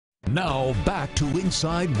Now back to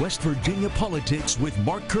Inside West Virginia Politics with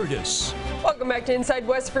Mark Curtis. Welcome back to Inside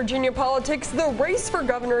West Virginia Politics. The race for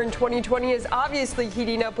governor in 2020 is obviously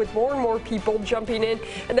heating up with more and more people jumping in,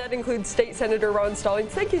 and that includes State Senator Ron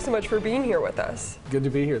Stallings. Thank you so much for being here with us. Good to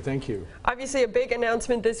be here. Thank you. Obviously a big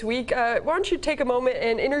announcement this week. Why don't you take a moment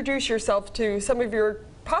and introduce yourself to some of your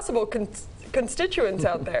possible constituents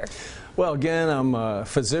out there? Well, again, I'm a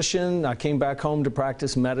physician. I came back home to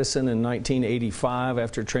practice medicine in 1985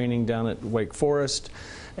 after training down at Wake Forest,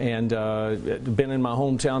 and been in my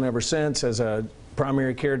hometown ever since as a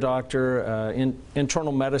primary care doctor in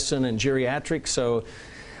internal medicine and geriatrics. So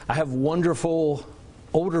I have wonderful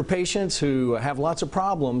older patients who have lots of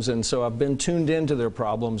problems, and so I've been tuned into their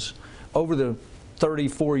problems over the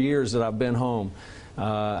 34 years that I've been home.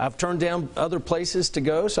 I've turned down other places to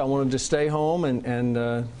go, so I wanted to stay home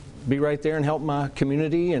and be right there and help my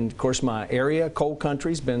community. And of course my area, coal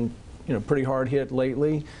country's been pretty hard hit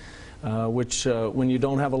lately, which when you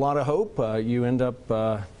don't have a lot of hope, you end up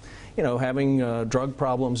having drug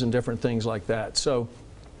problems and different things like that. So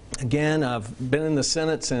again, I've been in the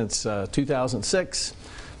Senate since 2006.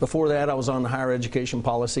 Before that, I was on the Higher Education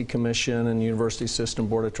Policy Commission and University System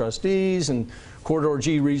Board of Trustees and Corridor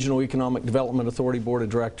G Regional Economic Development Authority Board of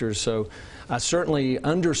Directors. So I certainly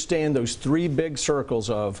understand those three big circles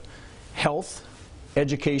of health,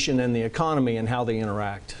 education, and the economy and how they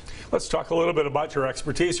interact. Let's talk a little bit about your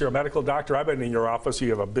expertise. You're a medical doctor. I've been in your office. You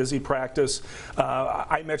have a busy practice.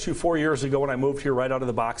 I met you 4 years ago when I moved here right out of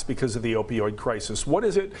the box because of the opioid crisis. What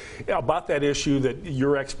is it about that issue that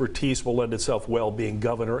your expertise will lend itself well being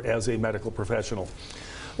governor as a medical professional?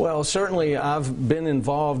 Well, certainly I've been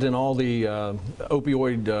involved in all the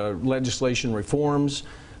opioid legislation reforms.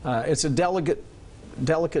 It's a delicate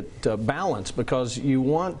balance because you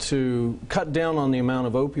want to cut down on the amount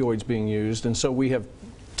of opioids being used, and so we have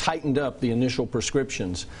tightened up the initial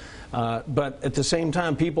prescriptions. But at the same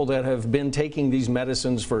time, people that have been taking these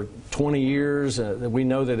medicines for 20 years, we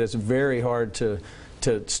know that it's very hard to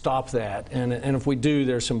stop that. And if we do,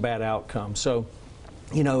 there's some bad outcomes. So,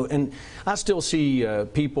 and I still see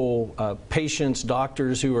people, patients,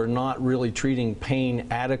 doctors who are not really treating pain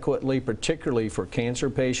adequately, particularly for cancer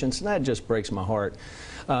patients, and that just breaks my heart.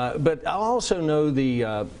 But I also know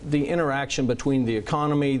the interaction between the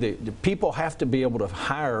economy. The people have to be able to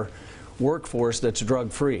hire workforce that's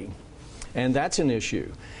drug-free, and that's an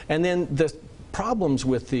issue. And then the problems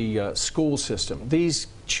with the school system. These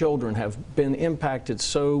children have been impacted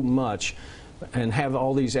so much and have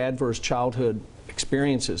all these adverse childhood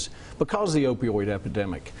experiences because of the opioid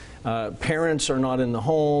epidemic. Parents are not in the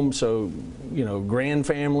home, so grand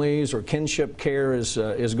families or kinship care is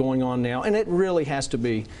going on now, and it really has to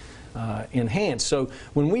be enhanced. So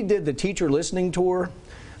when we did the teacher listening tour,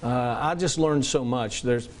 I just learned so much.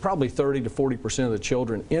 There's probably 30 to 40% of the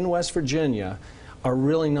children in West Virginia are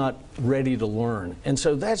really not ready to learn, and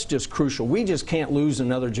so that's just crucial. We just can't lose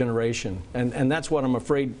another generation, and that's what I'm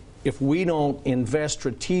afraid if we don't invest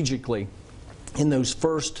strategically in those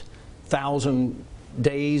first 1,000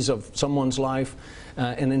 days of someone's life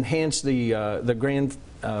and enhance the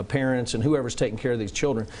grandparents and whoever's taking care of these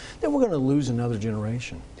children, then we're going to lose another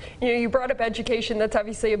generation. You brought up education. That's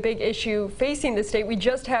obviously a big issue facing the state. We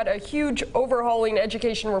just had a huge overhauling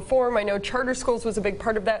education reform. I know charter schools was a big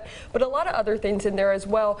part of that, but a lot of other things in there as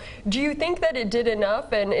well. Do you think that it did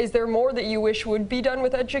enough, and is there more that you wish would be done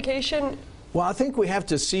with education? Well, I think we have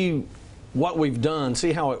to see what we've done,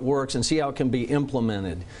 see how it works, and see how it can be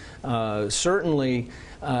implemented. Certainly,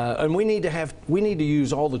 and we need to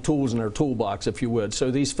use all the tools in our toolbox, if you would. So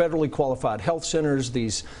these federally qualified health centers,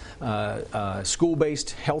 these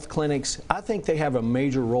school-based health clinics, I think they have a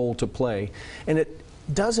major role to play, and it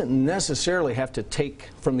doesn't necessarily have to take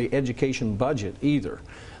from the education budget either.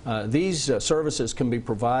 These services can be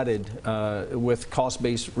provided with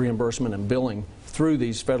cost-based reimbursement and billing through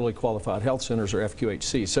these federally qualified health centers or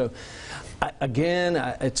FQHC. So again,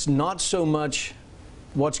 it's not so much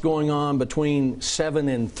what's going on between 7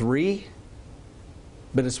 and 3,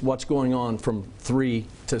 but it's what's going on from 3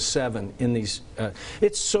 to 7 in these.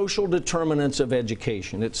 It's social determinants of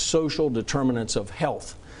education. It's social determinants of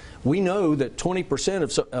health. We know that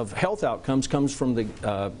 20% of health outcomes comes from the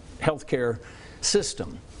healthcare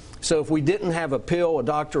system. So if we didn't have a pill, a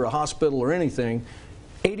doctor, a hospital, or anything,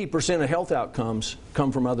 80% of health outcomes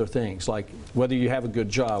come from other things, like whether you have a good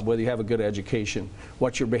job, whether you have a good education,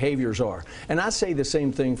 what your behaviors are. And I say the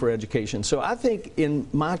same thing for education. So I think in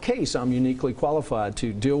my case, I'm uniquely qualified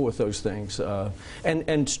to deal with those things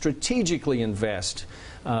and strategically invest.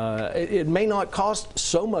 It may not cost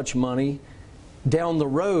so much money down the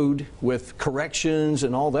road with corrections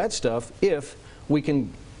and all that stuff if we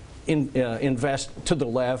can invest to the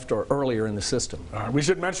left or earlier in the system. All right, we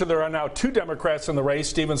should mention there are now 2 Democrats in the race.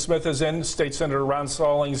 Stephen Smith is in, State Senator Ron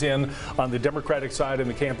Stallings in on the Democratic side in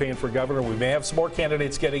the campaign for governor. We may have some more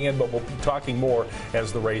candidates getting in, but we'll be talking more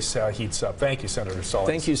as the race heats up. Thank you, Senator Stallings.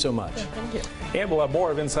 Thank you so much. Thank you. And we'll have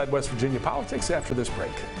more of Inside West Virginia Politics after this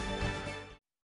break.